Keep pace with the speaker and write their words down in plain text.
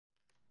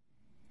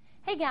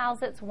Hey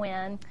gals, it's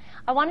Wynn.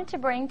 I wanted to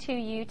bring to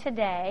you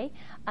today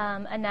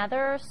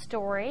another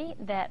story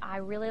that I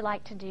really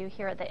like to do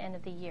here at the end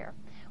of the year.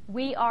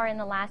 We are in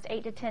the last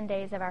 8 to 10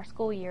 days of our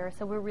school year,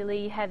 so we're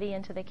really heavy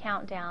into the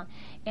countdown.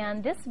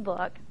 And this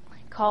book,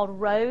 called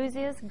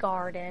Rose's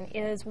Garden,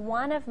 is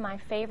one of my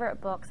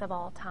favorite books of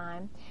all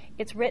time.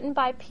 It's written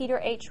by Peter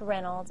H.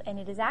 Reynolds, and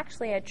it is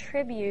actually a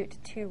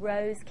tribute to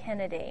Rose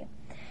Kennedy.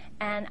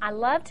 And I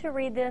love to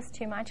read this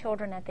to my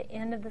children at the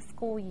end of the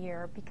school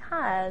year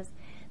because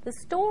the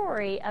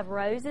story of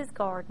Rose's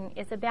Garden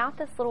is about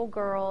this little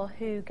girl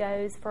who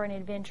goes for an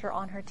adventure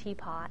on her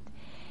teapot.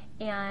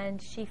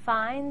 And she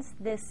finds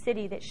this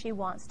city that she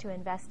wants to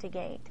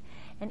investigate.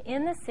 And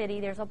in the city,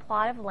 there's a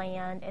plot of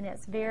land, and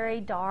it's very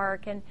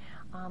dark, and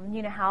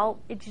you know how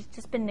it's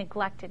just been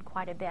neglected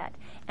quite a bit.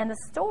 And the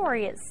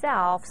story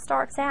itself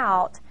starts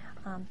out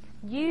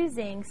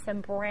using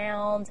some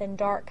browns and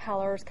dark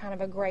colors, kind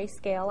of a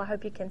grayscale. I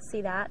hope you can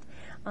see that.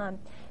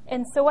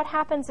 And so what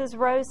happens is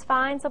Rose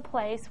finds a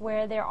place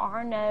where there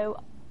are no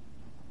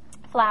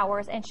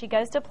flowers, and she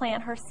goes to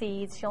plant her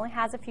seeds. She only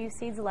has a few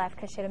seeds left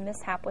because she had a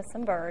mishap with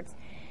some birds.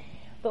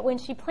 But when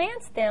she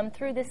plants them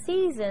through the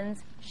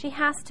seasons, she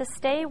has to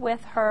stay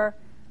with her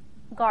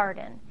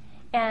garden.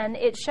 And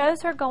it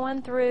shows her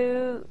going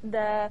through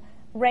the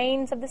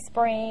rains of the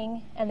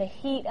spring and the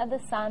heat of the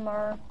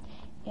summer.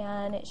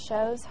 And it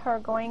shows her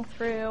going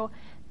through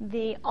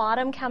the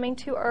autumn coming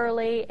too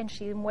early, and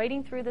she's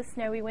wading through the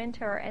snowy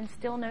winter, and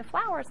still no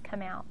flowers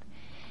come out.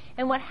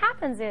 And what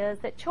happens is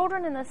that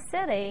children in the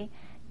city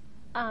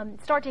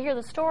start to hear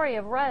the story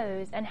of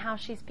Rose and how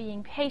she's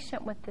being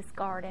patient with this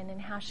garden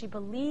and how she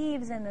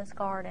believes in this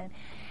garden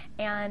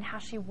and how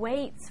she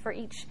waits for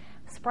each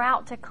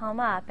sprout to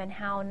come up and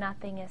how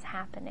nothing is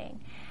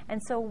happening.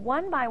 And so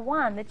one by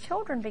one, the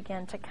children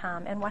begin to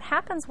come. And what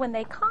happens when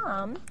they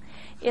come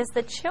is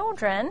the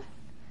children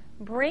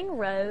bring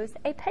Rose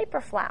a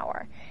paper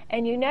flower.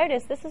 And you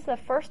notice this is the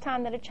first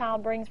time that a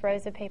child brings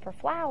Rose a paper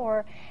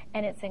flower,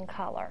 and it's in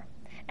color.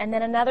 And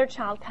then another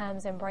child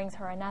comes and brings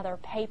her another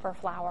paper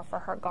flower for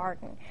her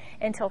garden,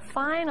 until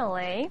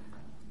finally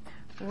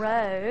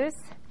Rose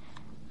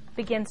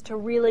begins to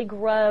really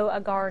grow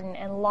a garden,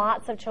 and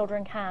lots of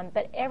children come.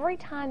 But every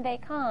time they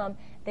come,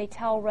 they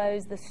tell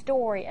Rose the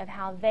story of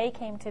how they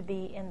came to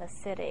be in the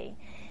city.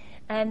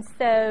 And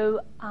so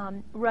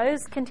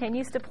Rose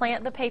continues to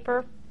plant the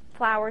paper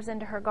flowers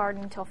into her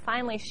garden until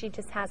finally she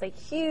just has a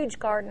huge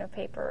garden of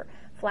paper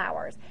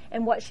flowers.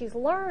 And what she's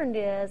learned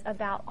is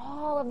about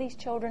all of these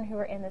children who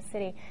are in the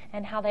city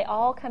and how they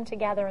all come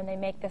together and they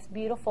make this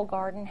beautiful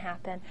garden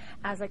happen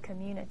as a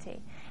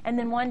community. And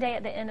then one day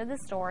at the end of the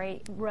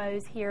story,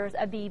 Rose hears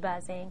a bee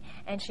buzzing,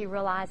 and she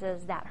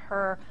realizes that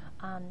her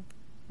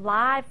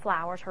live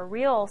flowers, her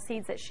real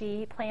seeds that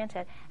she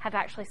planted, have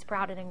actually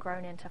sprouted and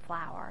grown into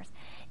flowers.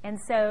 And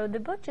so the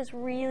book just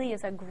really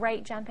is a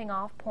great jumping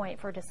off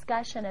point for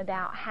discussion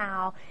about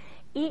how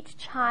each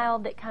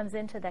child that comes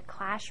into the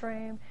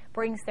classroom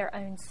brings their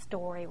own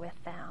story with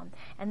them.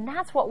 And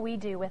that's what we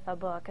do with a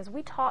book, is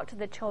we talk to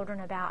the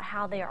children about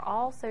how they are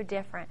all so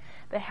different,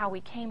 but how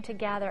we came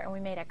together and we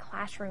made a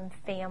classroom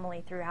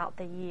family throughout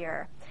the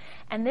year.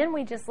 And then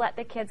we just let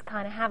the kids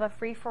kind of have a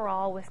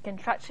free-for-all with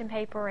construction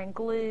paper and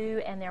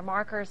glue and their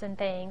markers and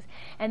things.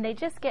 And they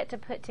just get to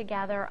put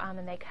together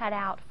and they cut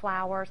out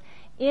flowers,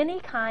 any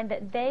kind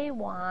that they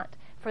want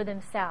for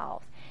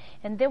themselves.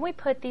 And then we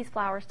put these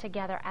flowers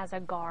together as a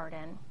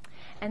garden.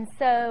 And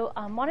so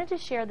I wanted to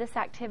share this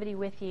activity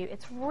with you.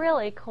 It's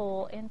really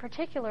cool. In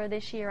particular,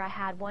 this year I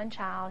had one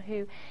child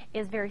who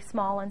is very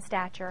small in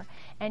stature,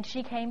 and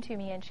she came to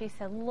me and she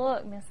said,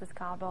 "Look, Mrs.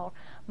 Caldwell,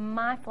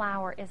 my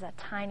flower is a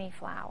tiny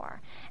flower."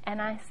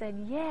 And I said,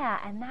 "Yeah,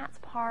 and that's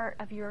part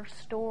of your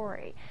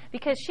story."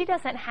 Because she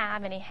doesn't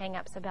have any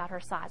hang-ups about her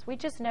size. We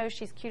just know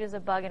she's cute as a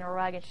bug in a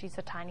rug, and she's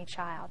a tiny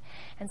child.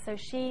 And so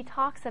she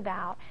talks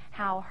about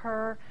how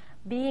her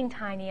being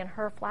tiny and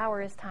her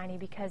flower is tiny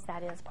because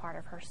that is part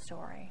of her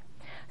story.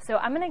 So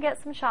I'm going to get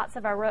some shots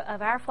of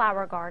our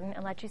flower garden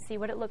and let you see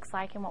what it looks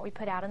like and what we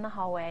put out in the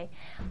hallway.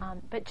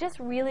 But just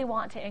really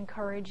want to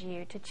encourage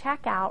you to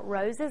check out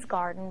Rose's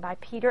Garden by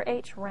Peter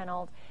H.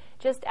 Reynolds,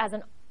 just as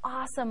an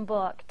awesome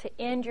book to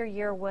end your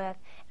year with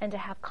and to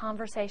have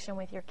conversation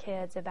with your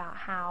kids about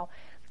how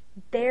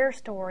their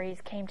stories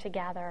came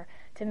together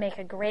to make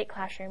a great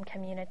classroom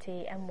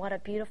community, and what a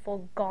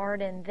beautiful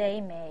garden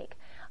they make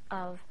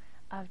of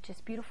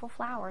just beautiful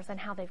flowers and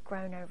how they've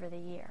grown over the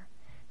year.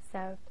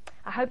 So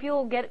I hope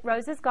you'll get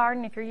Rose's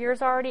Garden. If your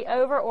year's already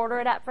over, order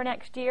it up for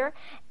next year,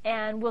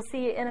 and we'll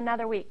see you in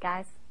another week,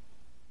 guys.